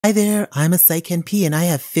Hi there, I'm a Psych NP and I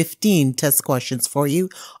have 15 test questions for you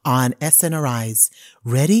on SNRIs.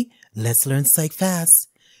 Ready? Let's learn Psych fast.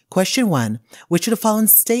 Question 1. Which of the following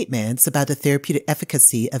statements about the therapeutic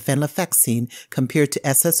efficacy of venlafaxine compared to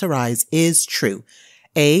SSRIs is true?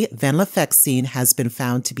 A. Venlafaxine has been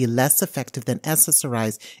found to be less effective than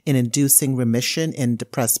SSRIs in inducing remission in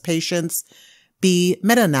depressed patients. B.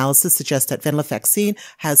 Meta-analysis suggests that venlafaxine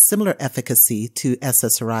has similar efficacy to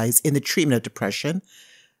SSRIs in the treatment of depression.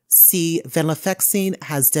 C. Venlafaxine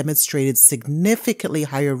has demonstrated significantly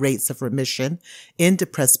higher rates of remission in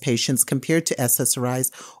depressed patients compared to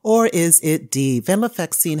SSRIs. Or is it D.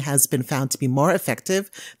 Venlafaxine has been found to be more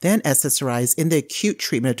effective than SSRIs in the acute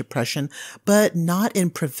treatment of depression, but not in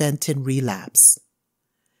preventing relapse?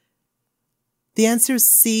 The answer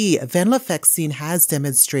is C. Venlafaxine has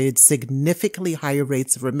demonstrated significantly higher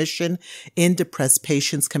rates of remission in depressed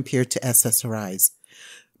patients compared to SSRIs.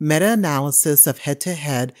 Meta-analysis of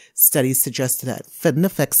head-to-head studies suggested that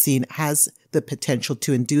venlafaxine has the potential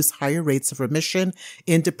to induce higher rates of remission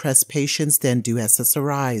in depressed patients than do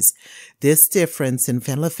SSRIs. This difference in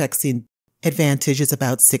venlafaxine advantage is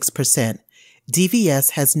about 6%. DVS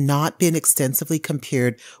has not been extensively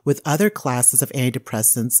compared with other classes of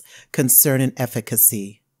antidepressants concerning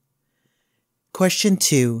efficacy. Question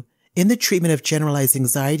 2. In the treatment of generalized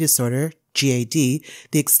anxiety disorder, GAD, the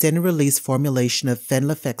extended-release formulation of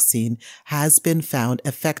venlafaxine has been found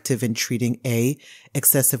effective in treating A.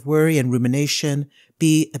 excessive worry and rumination,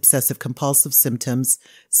 B. obsessive-compulsive symptoms,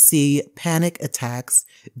 C. panic attacks,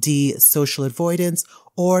 D. social avoidance,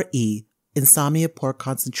 or E. insomnia, poor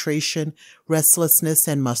concentration, restlessness,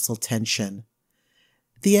 and muscle tension.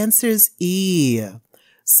 The answer is E.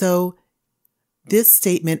 So, this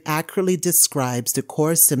statement accurately describes the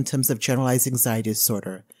core symptoms of generalized anxiety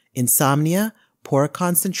disorder. Insomnia, poor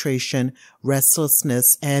concentration,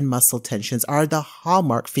 restlessness, and muscle tensions are the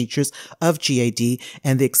hallmark features of GAD,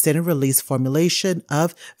 and the extended-release formulation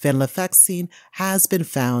of venlafaxine has been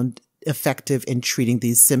found effective in treating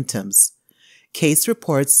these symptoms. Case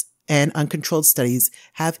reports and uncontrolled studies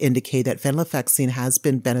have indicated that venlafaxine has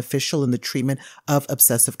been beneficial in the treatment of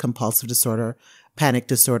obsessive-compulsive disorder, panic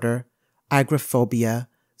disorder, agoraphobia,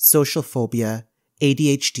 social phobia,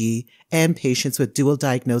 ADHD, and patients with dual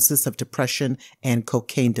diagnosis of depression and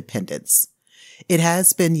cocaine dependence. It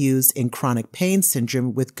has been used in chronic pain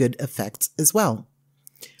syndrome with good effects as well.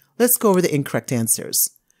 Let's go over the incorrect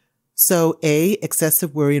answers. So A,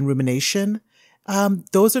 excessive worry and rumination.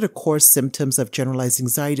 Those are the core symptoms of generalized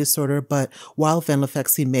anxiety disorder, but while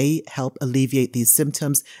venlafaxine may help alleviate these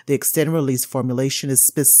symptoms, the extended-release formulation is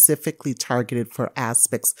specifically targeted for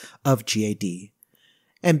aspects of GAD.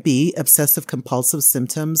 And B, obsessive-compulsive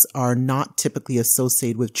symptoms are not typically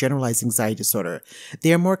associated with generalized anxiety disorder.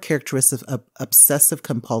 They are more characteristic of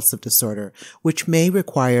obsessive-compulsive disorder, which may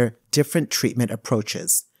require different treatment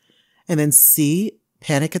approaches. And then C,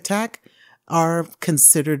 panic attack, are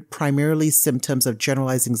considered primarily symptoms of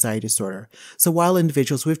generalized anxiety disorder. So while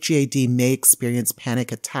individuals with GAD may experience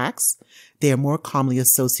panic attacks, they are more commonly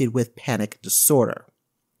associated with panic disorder.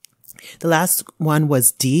 The last one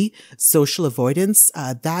was D, social avoidance.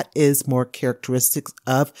 That is more characteristic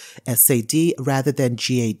of SAD rather than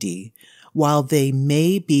GAD. While there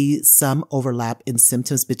may be some overlap in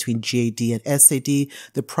symptoms between GAD and SAD,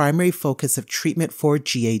 the primary focus of treatment for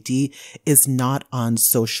GAD is not on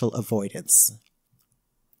social avoidance.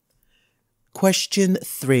 Question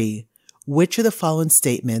 3. Which of the following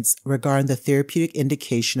statements regarding the therapeutic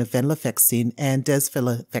indication of venlafaxine and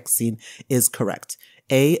desvenlafaxine is correct?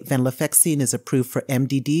 A. Venlafaxine is approved for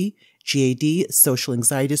MDD, GAD, social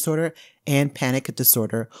anxiety disorder, and panic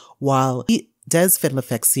disorder, while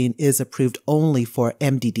desvenlafaxine is approved only for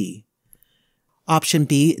MDD. Option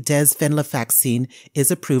B, desvenlafaxine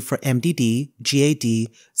is approved for MDD,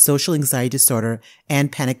 GAD, social anxiety disorder,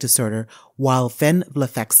 and panic disorder, while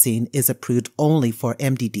venlafaxine is approved only for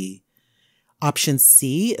MDD. Option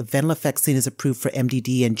C, venlafaxine is approved for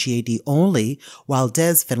MDD and GAD only, while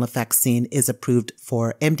desvenlafaxine is approved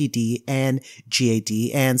for MDD and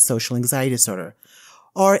GAD and social anxiety disorder.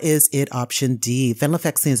 Or is it option D,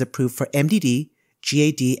 venlafaxine is approved for MDD,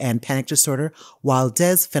 GAD, and panic disorder, while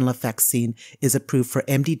desvenlafaxine is approved for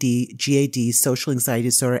MDD, GAD, social anxiety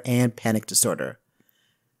disorder, and panic disorder?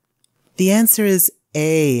 The answer is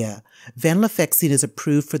A. Venlafaxine is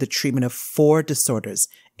approved for the treatment of 4 disorders: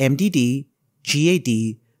 MDD,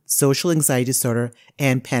 GAD, social anxiety disorder,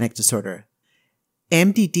 and panic disorder.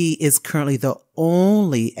 MDD is currently the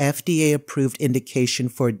only FDA-approved indication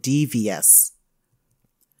for DVS.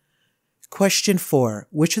 Question 4.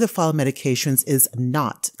 Which of the following medications is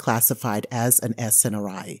not classified as an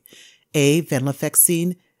SNRI? A.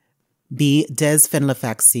 Venlafaxine, B.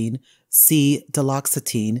 Desvenlafaxine, C.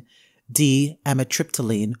 Duloxetine, D.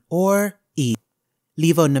 Amitriptyline, or E.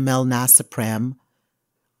 Levonormelnazepam?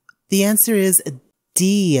 The answer is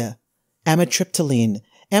D. Amitriptyline.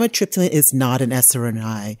 Amitriptyline is not an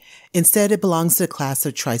SNRI. Instead, it belongs to the class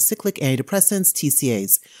of tricyclic antidepressants,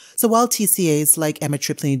 TCAs. So while TCAs like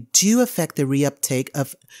amitriptyline do affect the reuptake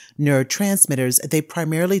of neurotransmitters, they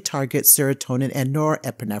primarily target serotonin and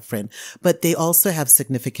norepinephrine, but they also have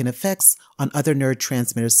significant effects on other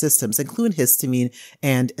neurotransmitter systems, including histamine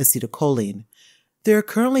and acetylcholine. There are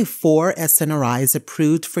currently 4 SNRIs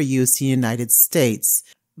approved for use in the United States.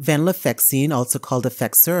 Venlafaxine, also called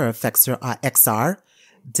Effexor or Effexor XR,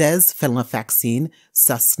 desvenlafaxine,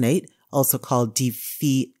 Succinate, also called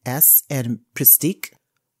DFS and Pristique,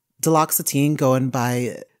 duloxetine, going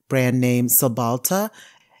by brand name Cymbalta,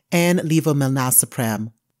 and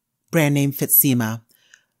levonormelnazepam, brand name Fitsima.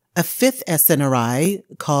 A 5th SNRI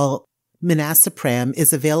called Milnacipran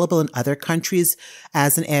is available in other countries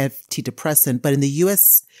as an antidepressant, but in the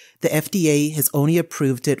U.S., the FDA has only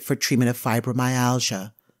approved it for treatment of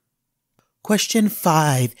fibromyalgia. Question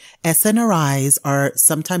 5. SNRIs are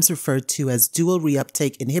sometimes referred to as dual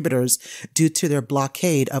reuptake inhibitors due to their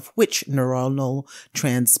blockade of which neuronal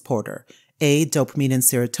transporter? A. Dopamine and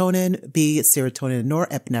serotonin, B. Serotonin and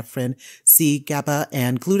norepinephrine, C. GABA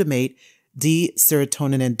and glutamate, D.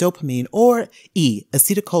 Serotonin and dopamine, or E.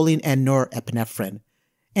 Acetylcholine and norepinephrine?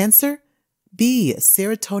 Answer: B.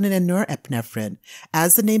 Serotonin and norepinephrine.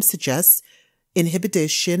 As the name suggests,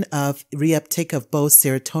 inhibition of reuptake of both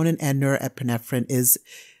serotonin and norepinephrine is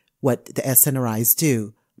what the SNRIs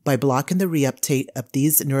do. By blocking the reuptake of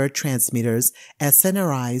these neurotransmitters,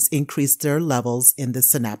 SNRIs increase their levels in the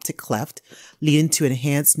synaptic cleft, leading to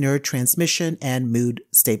enhanced neurotransmission and mood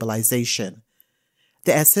stabilization.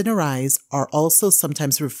 The SNRIs are also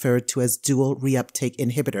sometimes referred to as dual reuptake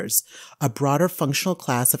inhibitors, a broader functional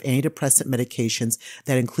class of antidepressant medications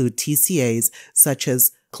that include TCAs such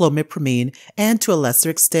as clomipramine and, to a lesser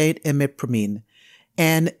extent, imipramine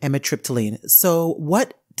and amitriptyline. So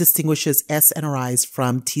what distinguishes SNRIs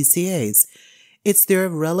from TCAs? It's their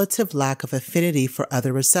relative lack of affinity for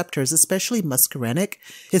other receptors, especially muscarinic,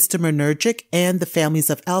 histaminergic, and the families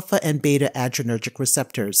of alpha and beta adrenergic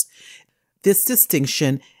receptors. This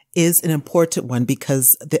distinction is an important one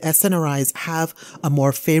because the SNRIs have a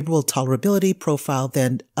more favorable tolerability profile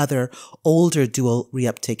than other older dual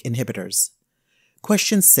reuptake inhibitors.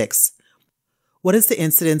 Question 6. What is the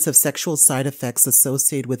incidence of sexual side effects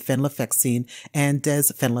associated with venlafaxine and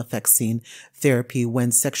desvenlafaxine therapy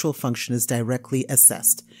when sexual function is directly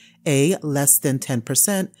assessed? A. Less than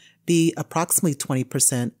 10%, B. Approximately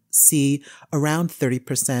 20%, C. Around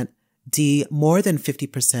 30%, D. More than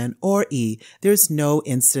 50%, or E. There is no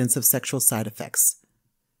incidence of sexual side effects.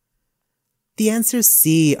 The answer is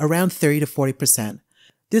C. Around 30 to 40%.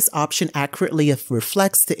 This option accurately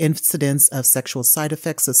reflects the incidence of sexual side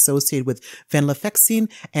effects associated with venlafaxine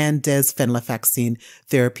and desvenlafaxine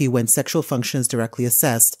therapy when sexual function is directly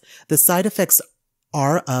assessed. The side effects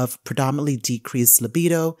are of predominantly decreased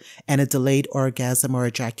libido and a delayed orgasm or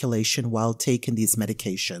ejaculation while taking these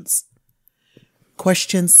medications.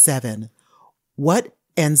 Question 7. What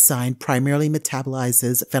enzyme primarily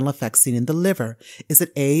metabolizes venlafaxine in the liver? Is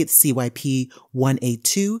it A.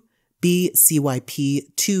 CYP1A2, B.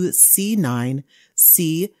 CYP2C9,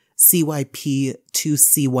 C.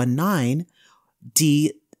 CYP2C19,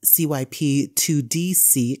 D.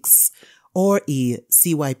 CYP2D6, or E.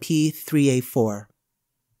 CYP3A4?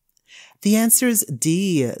 The answer is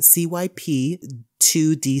D.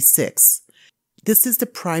 CYP2D6. This is the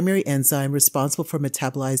primary enzyme responsible for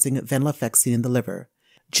metabolizing venlafaxine in the liver.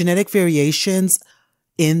 Genetic variations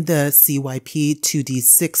in the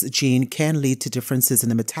CYP2D6 gene can lead to differences in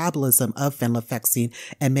the metabolism of venlafaxine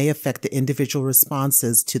and may affect the individual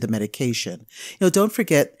responses to the medication. Don't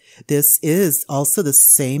forget, this is also the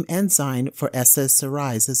same enzyme for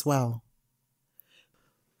SSRIs as well.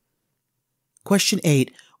 Question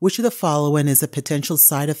 8. Which of the following is a potential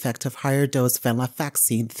side effect of higher dose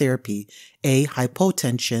venlafaxine therapy? A.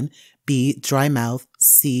 Hypotension, B. Dry mouth,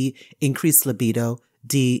 C. Increased libido,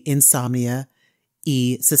 D. Insomnia,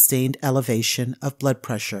 E. Sustained elevation of blood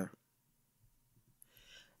pressure.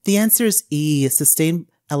 The answer is E. Sustained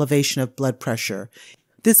elevation of blood pressure.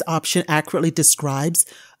 This option accurately describes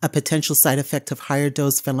a potential side effect of higher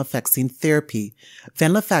dose venlafaxine therapy.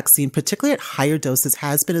 Venlafaxine, particularly at higher doses,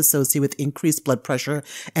 has been associated with increased blood pressure,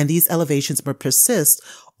 and these elevations may persist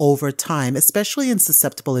over time, especially in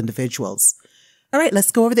susceptible individuals. All right,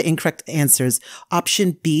 let's go over the incorrect answers.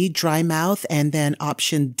 Option B, dry mouth, and then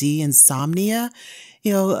option D, insomnia.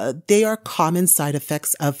 They are common side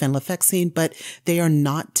effects of venlafaxine, but they are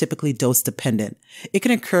not typically dose dependent. It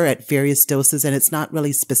can occur at various doses, and it's not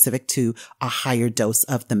really specific to a higher dose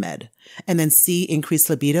of the med. And then C, increased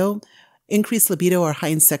libido. Increased libido or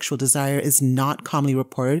heightened sexual desire is not commonly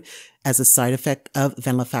reported as a side effect of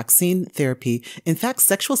venlafaxine therapy. In fact,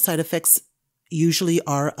 sexual side effects usually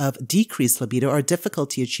are of decreased libido or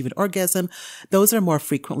difficulty achieving orgasm. Those are more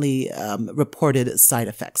frequently reported side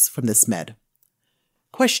effects from this med.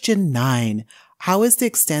 Question 9. How is the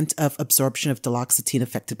extent of absorption of duloxetine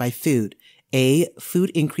affected by food? A. Food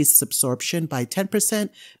increases absorption by 10%.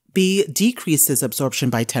 B. Decreases absorption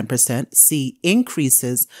by 10%. C.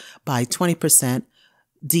 Increases by 20%.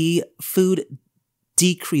 D. Food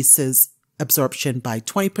decreases absorption by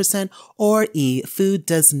 20%, or E, food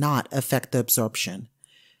does not affect the absorption.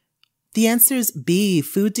 The answer is B,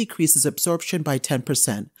 food decreases absorption by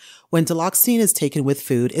 10%. When duloxetine is taken with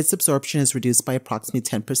food, its absorption is reduced by approximately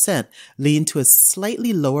 10%, leading to a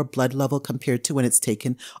slightly lower blood level compared to when it's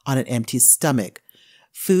taken on an empty stomach.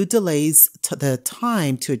 Food delays the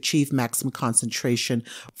time to achieve maximum concentration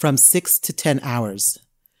from 6 to 10 hours.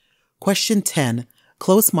 Question 10.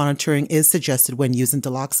 Close monitoring is suggested when using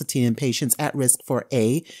duloxetine in patients at risk for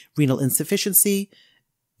A, renal insufficiency,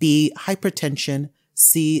 B, hypertension,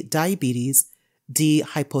 C, diabetes, D,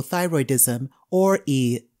 hypothyroidism, or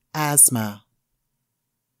E, asthma.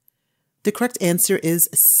 The correct answer is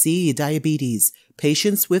C, diabetes.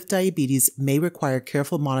 Patients with diabetes may require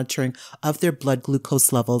careful monitoring of their blood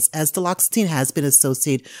glucose levels, as duloxetine has been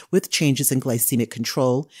associated with changes in glycemic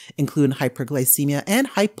control, including hyperglycemia and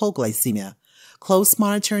hypoglycemia. Close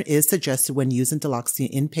monitoring is suggested when using duloxetine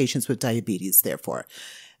in patients with diabetes, therefore.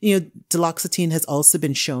 Duloxetine has also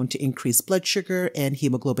been shown to increase blood sugar and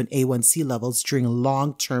hemoglobin A1C levels during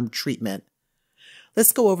long-term treatment.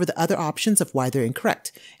 Let's go over the other options of why they're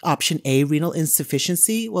incorrect. Option A, renal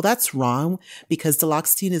insufficiency. Well, that's wrong because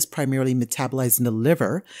duloxetine is primarily metabolized in the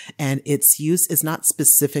liver, and its use is not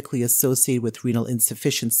specifically associated with renal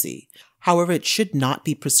insufficiency. However, it should not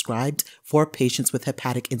be prescribed for patients with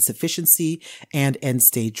hepatic insufficiency and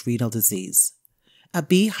end-stage renal disease.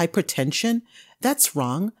 B, hypertension. That's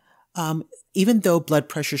wrong. Even though blood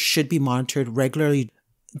pressure should be monitored regularly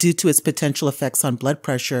due to its potential effects on blood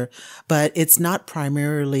pressure, but it's not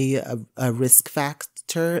primarily a risk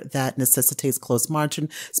factor that necessitates close monitoring,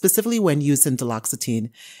 specifically when using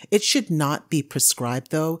duloxetine. It should not be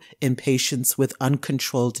prescribed, though, in patients with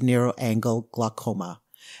uncontrolled narrow angle glaucoma.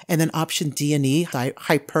 And then option D and E,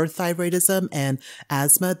 hyperthyroidism and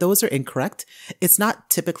asthma, those are incorrect. It's not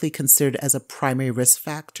typically considered as a primary risk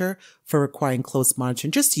factor for requiring close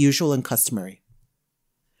monitoring, just usual and customary.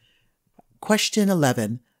 Question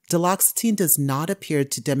 11. Duloxetine does not appear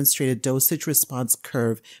to demonstrate a dosage response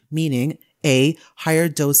curve, meaning A, higher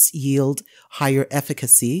dose yield higher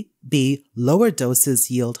efficacy, B, lower doses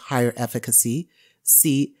yield higher efficacy,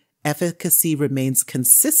 C, efficacy remains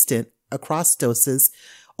consistent across doses,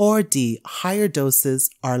 or D, higher doses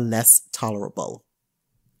are less tolerable.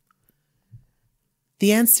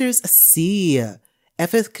 The answer is C,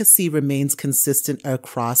 efficacy remains consistent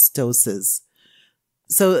across doses.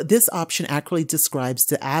 So this option accurately describes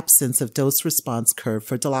the absence of dose-response curve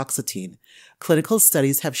for duloxetine. Clinical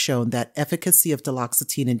studies have shown that efficacy of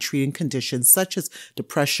duloxetine in treating conditions such as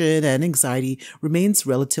depression and anxiety remains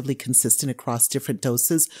relatively consistent across different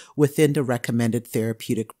doses within the recommended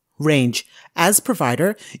therapeutic range. As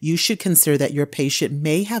provider, you should consider that your patient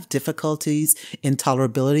may have difficulties in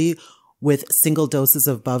tolerability with single doses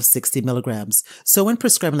of above 60 milligrams. So when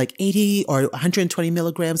prescribing like 80 or 120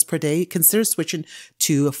 milligrams per day, consider switching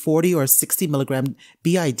to 40 or 60 milligram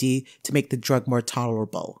BID to make the drug more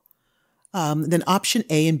tolerable. Then option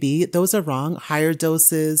A and B, those are wrong. Higher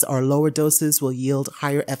doses or lower doses will yield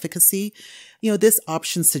higher efficacy. This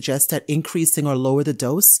option suggests that increasing or lower the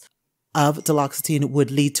dose of duloxetine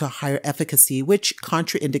would lead to a higher efficacy, which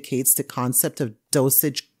contraindicates the concept of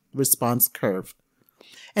dosage response curve.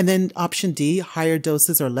 And then option D, higher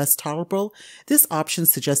doses are less tolerable. This option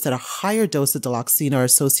suggests that a higher dose of duloxetine are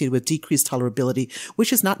associated with decreased tolerability,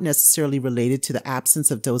 which is not necessarily related to the absence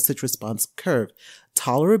of dosage response curve.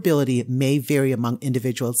 Tolerability may vary among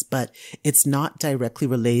individuals, but it's not directly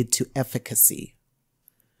related to efficacy.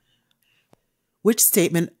 Which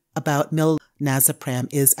statement about milnazepam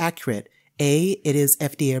is accurate? A, it is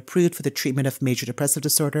FDA approved for the treatment of major depressive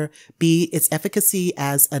disorder. B, its efficacy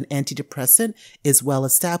as an antidepressant is well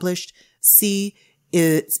established. C,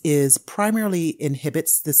 it is primarily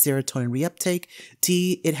inhibits the serotonin reuptake.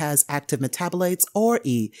 D, it has active metabolites. Or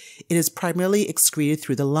E, it is primarily excreted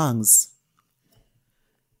through the lungs.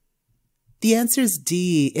 The answer is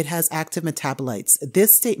D. It has active metabolites.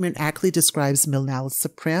 This statement accurately describes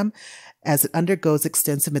milnacipran as it undergoes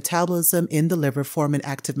extensive metabolism in the liver, forming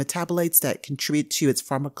active metabolites that contribute to its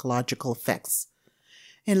pharmacological effects.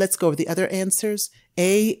 And let's go over the other answers.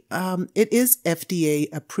 A, it is FDA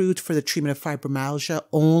approved for the treatment of fibromyalgia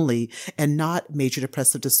only and not major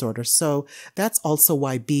depressive disorder. So that's also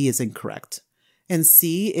why B is incorrect. And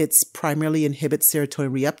C, it's primarily inhibits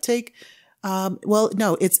serotonin reuptake.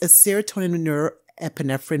 No, it's a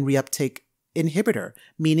serotonin-norepinephrine reuptake inhibitor,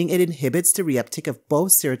 meaning it inhibits the reuptake of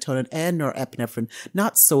both serotonin and norepinephrine,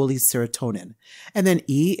 not solely serotonin. And then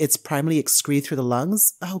E, it's primarily excreted through the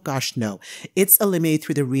lungs. Oh gosh, no. It's eliminated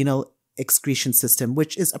through the renal excretion system,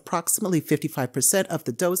 which is approximately 55% of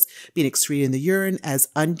the dose being excreted in the urine as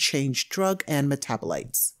unchanged drug and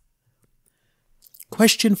metabolites.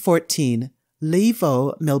 Question 14.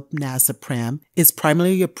 Levomilnazepram is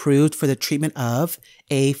primarily approved for the treatment of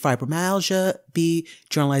A. Fibromyalgia, B.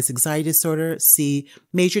 Generalized anxiety disorder, C.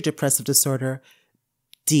 Major depressive disorder,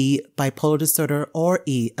 D. Bipolar disorder, or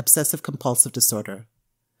E. Obsessive compulsive disorder.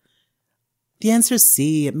 The answer is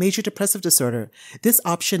C. Major depressive disorder. This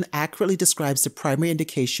option accurately describes the primary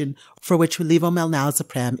indication for which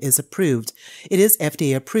levomilnazepram is approved. It is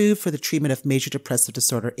FDA approved for the treatment of major depressive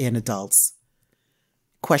disorder in adults.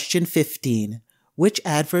 Question 15. Which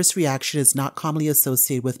adverse reaction is not commonly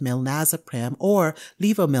associated with milnacipran or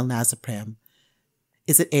levomilnazepram?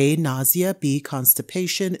 Is it A, nausea, B,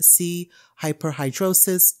 constipation, C,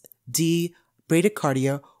 hyperhidrosis, D,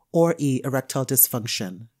 bradycardia, or E, erectile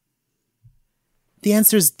dysfunction? The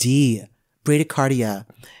answer is D, bradycardia.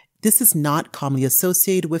 This is not commonly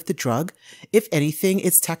associated with the drug. If anything,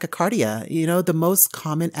 it's tachycardia. The most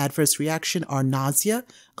common adverse reaction are nausea,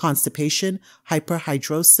 constipation,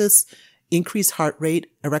 hyperhidrosis, increased heart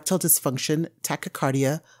rate, erectile dysfunction,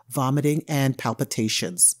 tachycardia, vomiting, and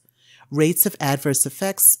palpitations. Rates of adverse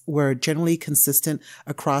effects were generally consistent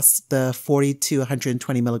across the 40 to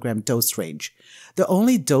 120 milligram dose range. The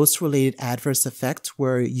only dose-related adverse effects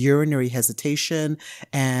were urinary hesitation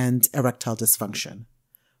and erectile dysfunction.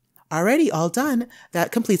 Alrighty, all done.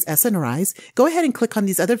 That completes SNRIs. Go ahead and click on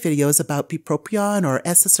these other videos about bupropion or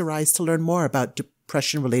SSRIs to learn more about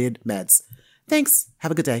depression-related meds. Thanks.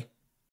 Have a good day.